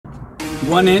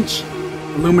1-inch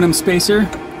aluminum spacer,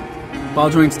 ball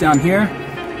joints down here,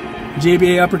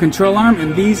 JBA upper control arm,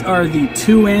 and these are the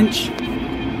 2-inch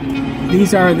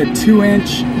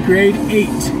grade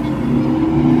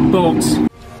 8 bolts.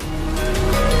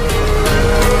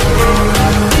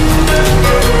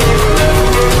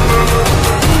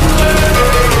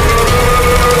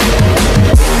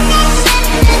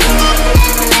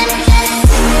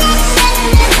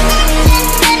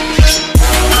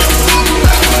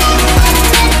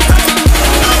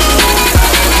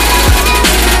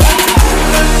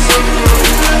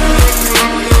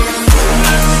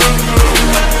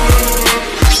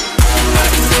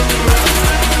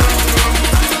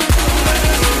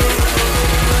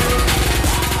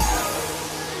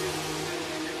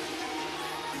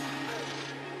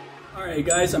 Alright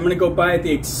guys, I'm gonna go buy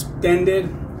the extended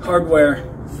hardware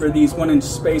for these 1-inch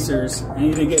spacers. I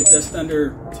need to get just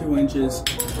under 2 inches.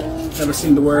 That'll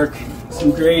seem to work.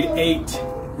 Some grade 8.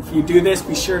 If you do this,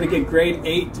 be sure to get grade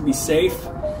 8 to be safe.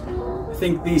 I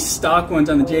think these stock ones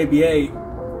on the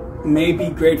JBA may be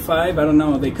grade 5. I don't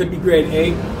know. They could be grade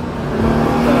 8.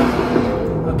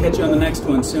 I'll catch you on the next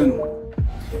one soon.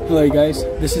 Hello guys,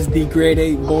 this is the grade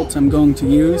 8 bolts I'm going to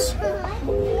use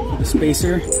for the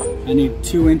spacer. I need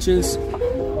 2 inches.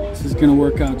 This is gonna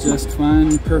work out just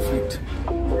fine, perfect.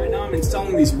 Right now I'm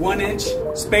installing these 1-inch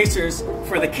spacers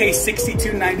for the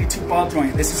K6292 ball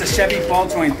joint. This is a Chevy ball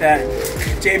joint that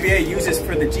JBA uses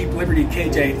for the Jeep Liberty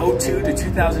KJ 02 to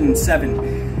 2007.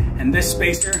 And this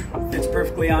spacer fits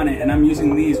perfectly on it, and I'm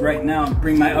using these right now to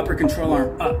bring my upper control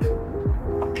arm up.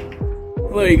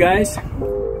 Hello you guys.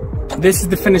 This is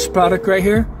the finished product right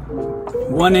here.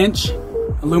 1-inch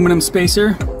aluminum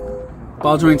spacer,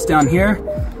 ball joints down here,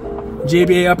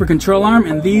 JBA upper control arm,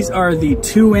 and these are the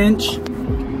 2-inch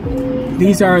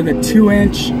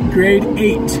grade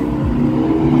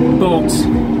 8 bolts.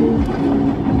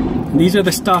 These are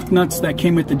the stock nuts that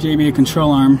came with the JBA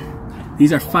control arm.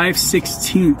 These are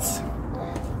 5/16.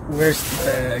 Where's the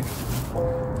bag?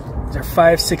 These are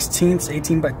 5/16,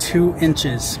 18 by 2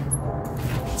 inches.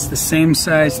 It's the same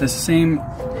size, the same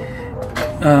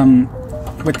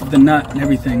width of the nut and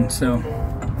everything, so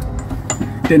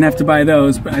didn't have to buy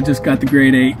those, but I just got the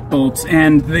grade 8 bolts.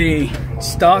 And the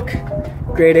stock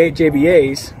grade 8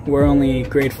 JBAs were only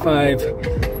grade 5,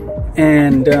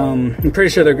 and I'm pretty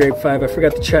sure they're grade 5. I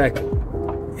forgot to check,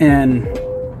 and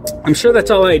I'm sure that's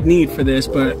all I'd need for this,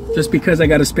 but just because I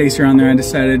got a spacer on there, I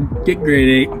decided get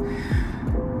grade 8.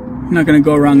 I'm not gonna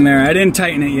go wrong there. I didn't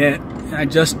tighten it yet. I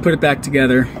just put it back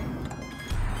together.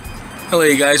 Hello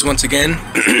you guys, once again.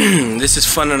 This is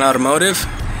Fun and Automotive,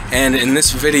 and in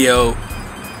this video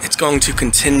it's going to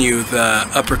continue the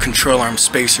upper control arm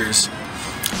spacers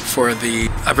for the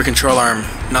upper control arm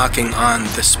knocking on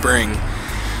the spring.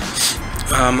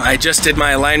 I just did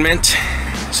my alignment,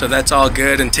 so that's all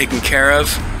good and taken care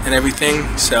of and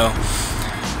everything, so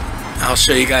I'll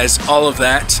show you guys all of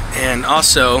that. And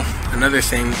also another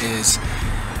thing is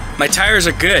my tires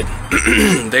are good.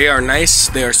 They are nice,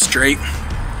 they are straight,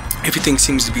 everything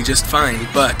seems to be just fine,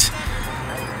 but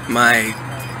my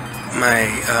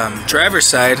driver's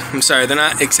side, I'm sorry, they're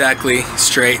not exactly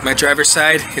straight. My driver's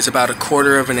side is about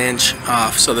 1/4 of an inch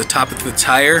off, so the top of the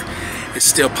tire is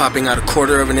still popping out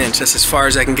 1/4 of an inch. That's as far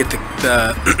as I can get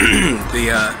the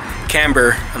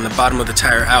camber on the bottom of the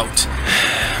tire out.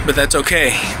 But that's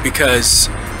okay, because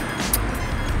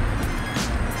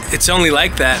it's only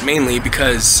like that mainly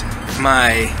because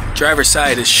my driver's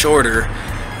side is shorter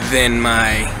than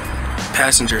my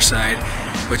passenger side,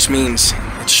 which means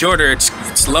it's shorter, it's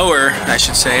lower, I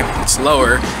should say, it's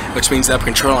lower, which means the upper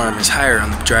control arm is higher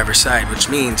on the driver's side, which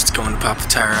means it's going to pop the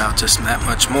tire out just that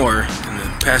much more than the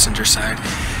passenger side.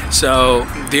 So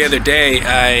the other day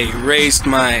I raised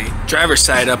my driver's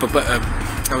side up about,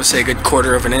 I would say a good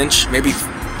 1/4 of an inch, maybe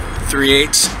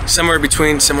 3/8,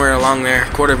 somewhere along there,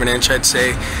 1/4 of an inch I'd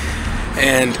say,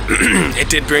 and it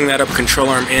did bring that upper control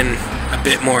arm in a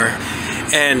bit more,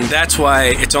 and that's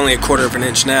why it's only 1/4 of an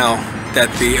inch now that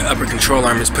the upper control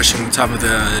arm is pushing the top of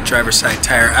the driver's side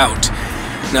tire out.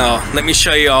 Now, let me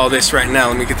show you all this right now.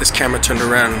 Let me get this camera turned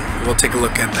around. We'll take a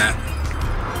look at that.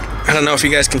 I don't know if you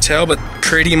guys can tell, but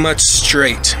pretty much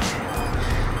straight.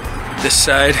 This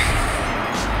side.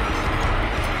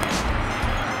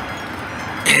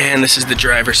 And this is the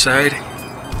driver's side.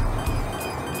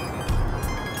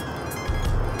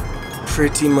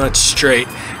 Pretty much straight.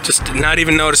 Just not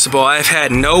even noticeable. I've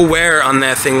had no wear on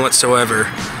that thing whatsoever.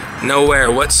 No wear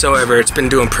whatsoever. It's been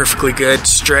doing perfectly good,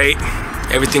 straight.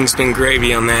 Everything's been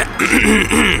gravy on that.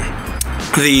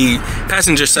 The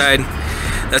passenger side,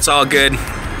 that's all good.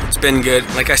 It's been good.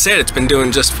 Like I said, it's been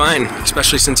doing just fine,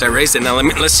 especially since I raised it. Now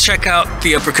let's check out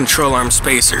the upper control arm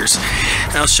spacers.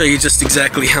 And I'll show you just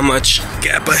exactly how much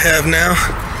gap I have now.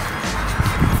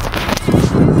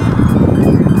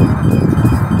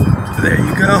 There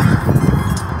you go.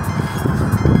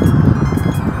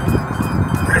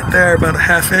 Right there, about a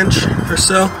 ½ inch or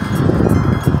so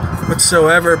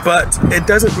whatsoever, but it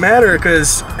doesn't matter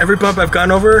because every bump I've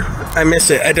gone over, I miss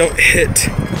it. I don't hit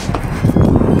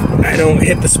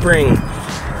the spring.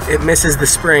 It misses the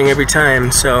spring every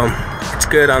time, so it's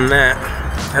good on that.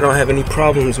 I don't have any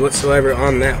problems whatsoever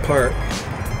on that part.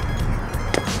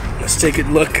 Let's take a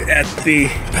look at the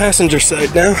passenger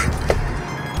side now.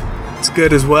 It's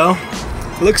good as well.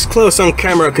 It looks close on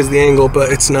camera because of the angle,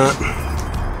 but it's not.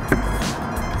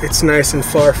 It's nice and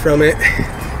far from it.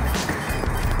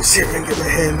 Let's see if I can get my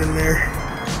hand in there.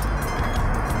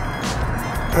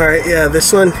 Alright, yeah,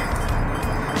 this one,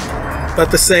 about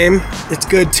the same. It's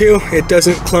good too. It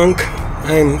doesn't clunk.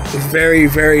 I'm very,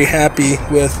 very happy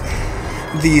with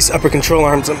these upper control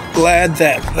arms. I'm glad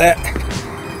that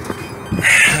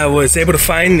I was able to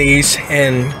find these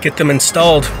and get them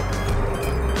installed.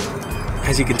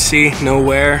 As you can see, no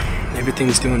wear.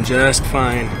 Everything's doing just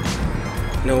fine.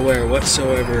 No wear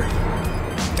whatsoever.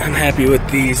 I'm happy with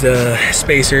these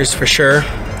spacers for sure.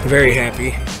 Very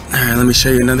happy. Alright, let me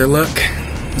show you another look.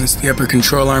 That's the upper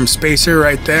control arm spacer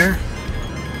right there.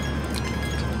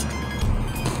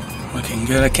 Looking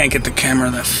good. I can't get the camera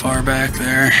that far back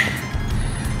there.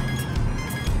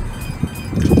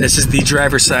 This is the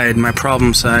driver's side, my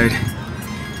problem side.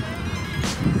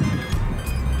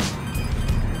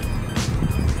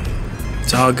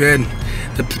 It's all good.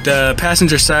 The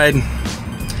passenger side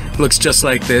looks just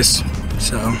like this,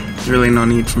 so there's really no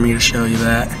need for me to show you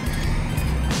that.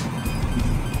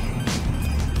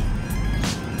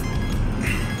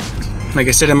 Like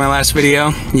I said in my last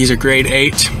video, these are grade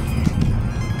 8.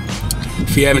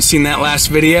 If you haven't seen that last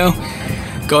video,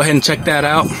 go ahead and check that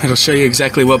out. It'll show you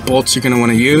exactly what bolts you're going to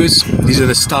want to use. These are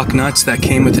the stock nuts that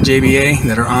came with the JBA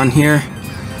that are on here.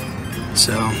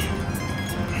 So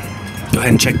go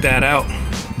ahead and check that out.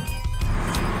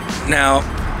 Now,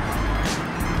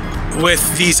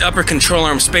 with these upper control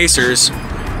arm spacers,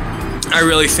 I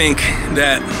really think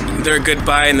that they're a good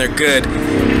buy and they're good.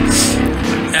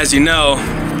 As you know,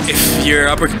 if your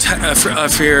upper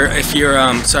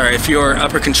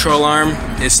control arm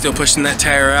is still pushing that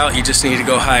tire out, you just need to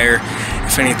go higher,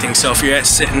 if anything. So if you're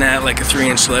sitting at like a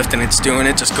 3-inch lift and it's doing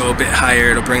it, just go a bit higher.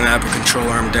 It'll bring the upper control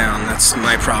arm down. That's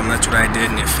my problem. That's what I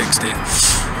did, and it fixed it.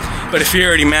 But if you're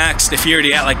already maxed, if you're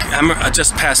already at like, I'm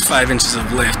just past 5 inches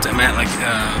of lift. I'm at like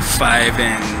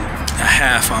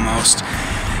 5.5 almost,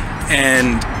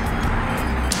 and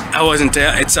I wasn't.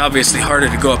 It's obviously harder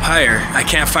to go up higher. I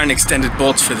can't find extended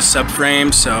bolts for the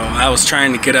subframe, so I was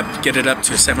trying to get it up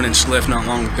to a 7-inch lift not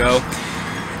long ago,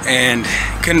 and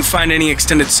couldn't find any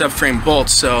extended subframe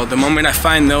bolts. So the moment I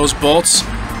find those bolts,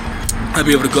 I'll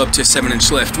be able to go up to a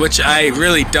 7-inch lift, which I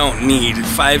really don't need.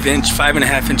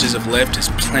 5.5 inches of lift is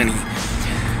plenty.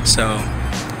 So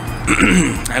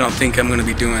I don't think I'm going to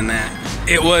be doing that.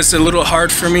 It was a little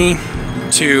hard for me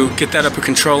to get that upper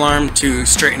control arm to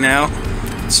straighten out,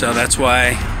 so that's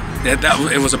why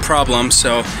it was a problem.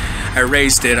 So I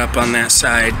raised it up on that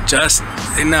side just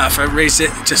enough. I raised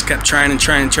it, just kept trying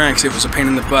because it was a pain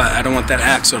in the butt. I don't want that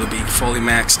axle to be fully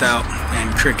maxed out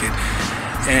and crooked,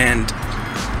 and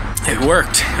it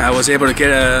worked. I was able to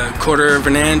get a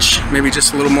 1/4 inch, maybe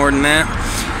just a little more than that,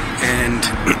 and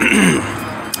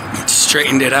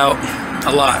straightened it out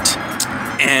a lot.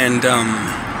 And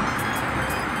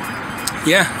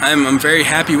yeah, I'm very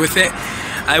happy with it.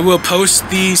 I will post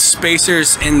these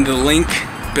spacers in the link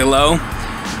below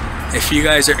if you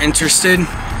guys are interested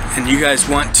and you guys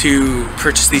want to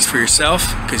purchase these for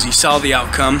yourself, because you saw the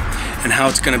outcome and how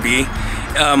it's going to be.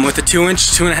 With a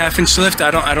 2.5 inch lift,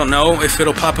 I don't know if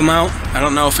it'll pop them out. I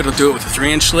don't know if it'll do it with a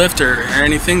 3-inch lift or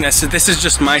anything. This is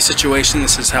just my situation.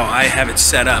 This is how I have it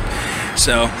set up.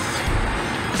 So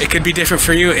it could be different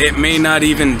for you. It may not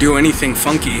even do anything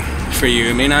funky for you.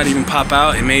 It may not even pop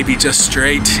out. It may be just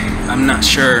straight. I'm not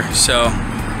sure. So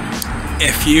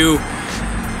if you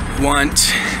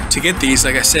want to get these,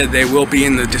 like I said, they will be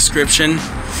in the description.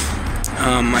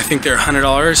 I think they're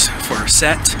 $100 for a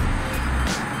set.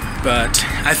 But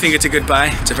I think it's a good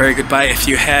buy. It's a very good buy if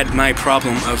you had my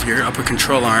problem of your upper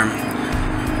control arm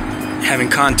having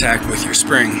contact with your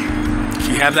spring. If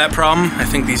you have that problem, I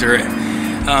think these are it.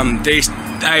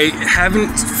 I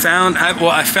haven't found,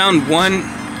 I found one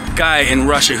guy in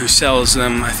Russia who sells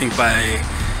them, I think by,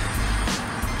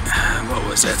 what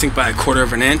was it? I think by a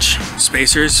 1/4 inch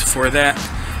spacers for that.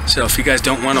 So if you guys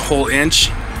don't want a whole inch,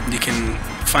 you can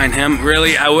find him.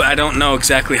 Really, I don't know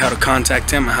exactly how to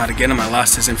contact him or how to get him. I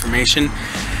lost his information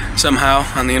somehow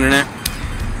on the internet.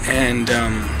 And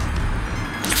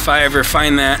if I ever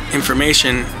find that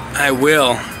information, I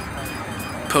will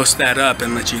post that up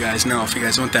and let you guys know if you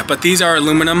guys want that. But these are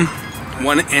aluminum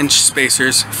 1-inch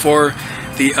spacers for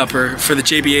the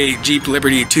JBA Jeep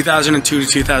Liberty 2002 to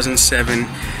 2007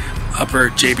 upper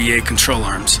JBA control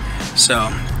arms. So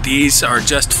these are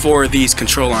just for these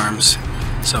control arms.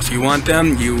 So if you want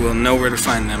them, you will know where to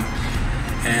find them.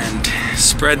 And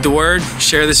spread the word,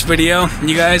 share this video,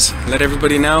 you guys, let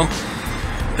everybody know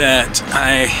that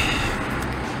I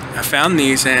found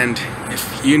these, and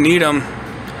if you need them,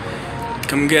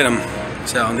 come get them.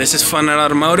 So this is Fun at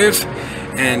Automotive,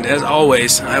 and as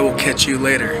always, I will catch you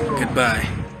later. Goodbye.